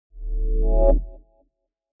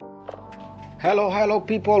Hello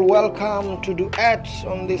people, welcome to Duet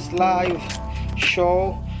on this live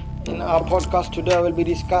show. In our podcast today we'll be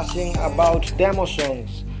discussing about demo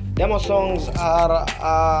songs. Demo songs are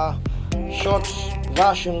a short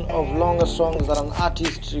version of longer songs that an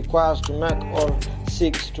artist requires to make or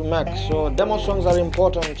seeks to make. So demo songs are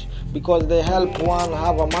important because they help one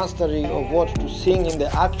have a mastery of what to sing in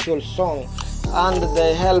the actual song, and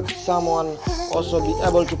they help someone also be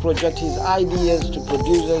able to project his ideas to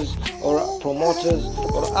producers or promoters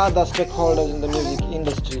or other stakeholders in the music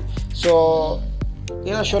industry. So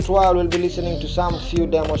in a short while we'll be listening to some few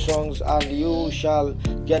demo songs, and you shall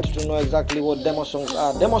get to know exactly what demo songs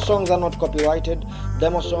are. Demo songs are not copyrighted.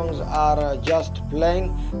 Demo songs are just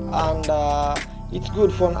plain, and it's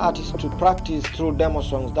good for an artist to practice through demo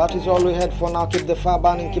songs. That is all we had for now. Keep the fire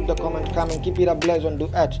burning, keep the comment coming, keep it ablaze on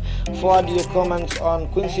Duet. Forward your comments on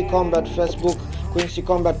Quincy Combat Facebook, Quincy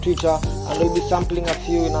Combat Twitter, and we'll be sampling a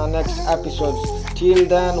few in our next episodes. Till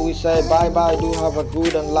then, we say bye-bye. Do have a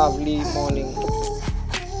good and lovely morning.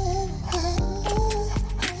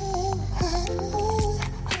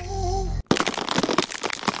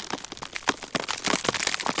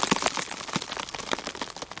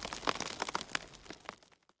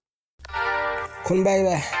 Kun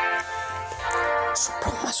baby,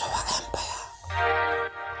 supremacy of empire.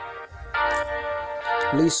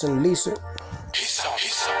 Listen. Let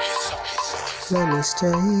me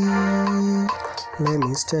stay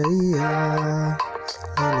here.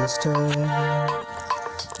 I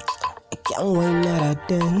can't wait another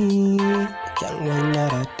day.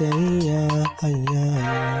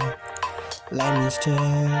 Let me stay.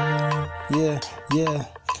 Yeah.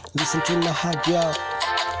 Listen to my heart, girl.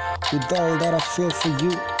 With all that I feel for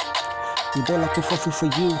you, with all I can fulfill for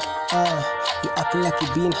you, you acting like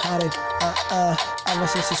you're being hearted, ever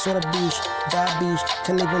since you saw the beach, that beach,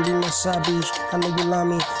 can't even be my side beach. I know you love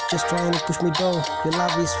me, just trying to push me down. Your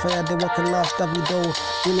love is fair, they walking off, that we do.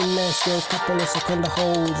 Really nice, girl, couple of second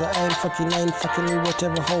holes. I ain't fucking with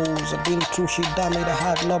whatever holes. I've been through shit, that made a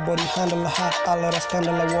heart, nobody handle a heart. All of the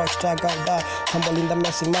scandal I watched, I got that, humble in the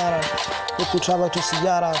messy matter. We could travel to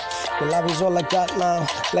Seattle. Your love is all I got now.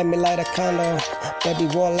 Let me light a candle. Baby,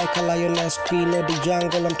 war like a lioness, queen of the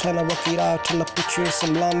jungle. I'm trying to work it out till I put you in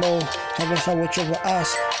some Lambo. Heaven shall watch over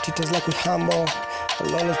us, treat us like we humble.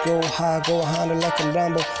 Let's go high, go 100 like I'm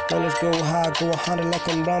Rambo. Let's go high, go 100 like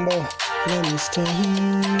I'm Rambo. Let me stay,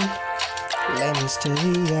 Let me stay.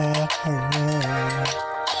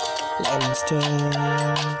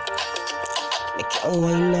 I can't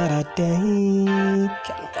wait another day.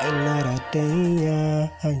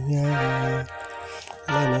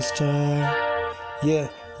 Let me stay. Yeah.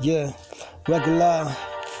 Regular,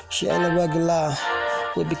 she ain't a regular.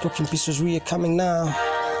 We be cooking pieces, we are coming now.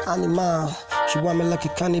 Animal, she want me like a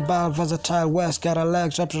cannibal. Versatile West, got her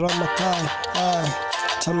legs wrapped around my thigh.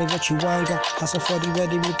 Tell me what you want, girl. Hustle for the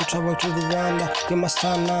ready, we could travel to Rwanda. Give my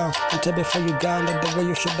time now, and tell before Uganda. The way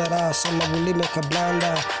you shoot that ass, I'ma really make a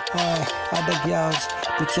blinder. Other girls,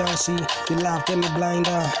 we can't see, you love, get me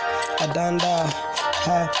blinder. Adanda,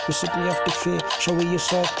 you shoot me off the feet, show me you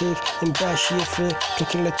so thick. In bed, she a fit,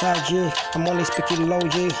 talking lethargy. I'm only speaking low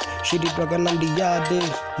G. She the drug and I'm the yardie,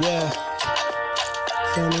 yeah.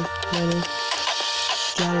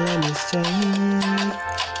 Let me stay.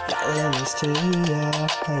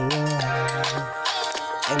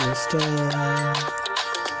 Let me stay.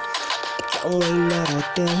 Can't wait another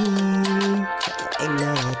day.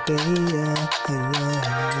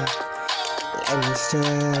 Let me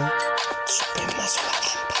stay. Supremacy of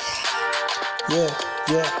empire.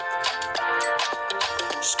 Yeah.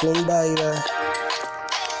 Spoon baby.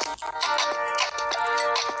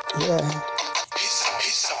 Yeah.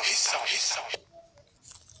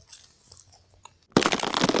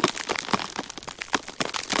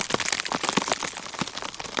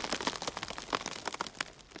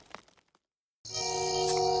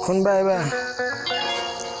 Kun baby,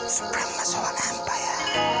 supremacy of empire.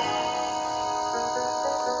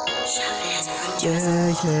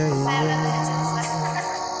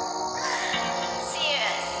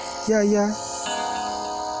 Yeah.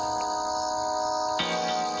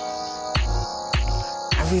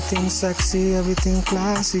 Everything sexy, everything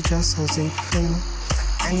classy, just as it feel.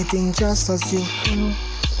 Anything just as you feel.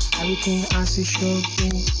 Everything as it should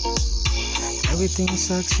be. Everything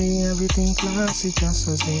sexy, everything classy, just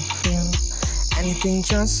as it feel. Anything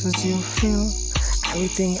just as you feel.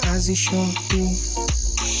 Everything as it should be.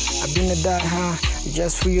 I've been a die hard,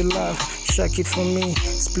 just for your love. Shake it for me,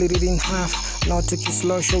 split it in half. Now take it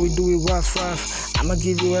slow, shall we do it rough. I'ma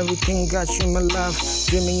give you everything, got you my love.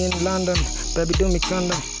 Dreaming in London, baby do me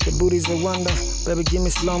condom. The booty's a wonder. baby give me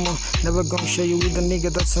slow-mo. Never gonna share you with a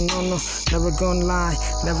nigga that's a no-no. Never gonna lie,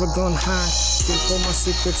 never gonna hide. Still for my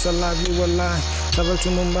secrets alive, you a lie. Travel to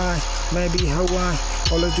Mumbai, maybe Hawaii.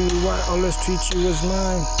 Always do you right, always treat you as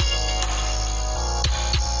mine.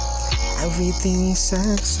 Everything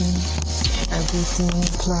sexy, everything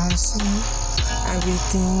classy,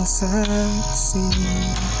 everything sexy.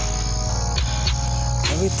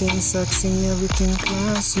 Everything sexy, everything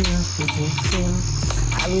classy, everything feel.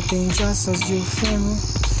 Everything just as you feel,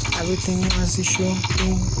 everything as it should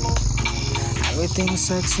be. Everything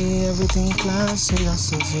sexy, everything classy,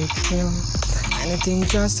 just as you feel. Anything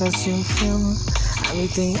just as you feel,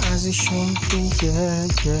 everything as it should be, yeah,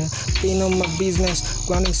 yeah. Being on my business,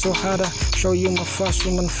 grinding so harder. Show you my first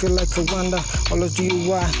woman, feel like a wonder. Always do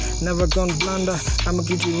you right, never gonna blunder. I'ma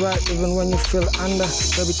get you right, even when you feel under.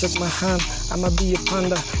 Baby, take my hand, I'ma be a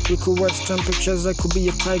panda. We could watch temperatures, I could be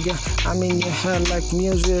a tiger. I'm in your head like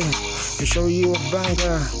music, to show you a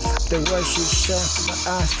banger. The way she share my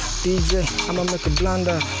ass, DJ, I'ma make a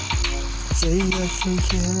blunder. Yeah, yeah,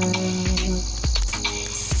 yeah, yeah.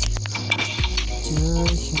 Yeah,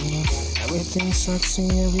 yeah. Everything sexy,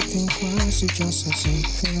 everything classy, just as you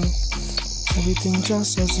feel. Everything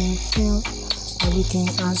just as you feel. Everything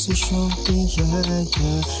as it should be, yeah,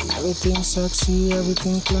 yeah. Everything sexy,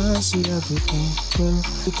 everything classy, everything feel.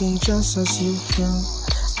 Everything just as you feel.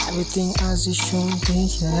 Everything as it should be,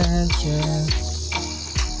 yeah, yeah.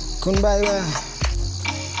 Kunbaiwa.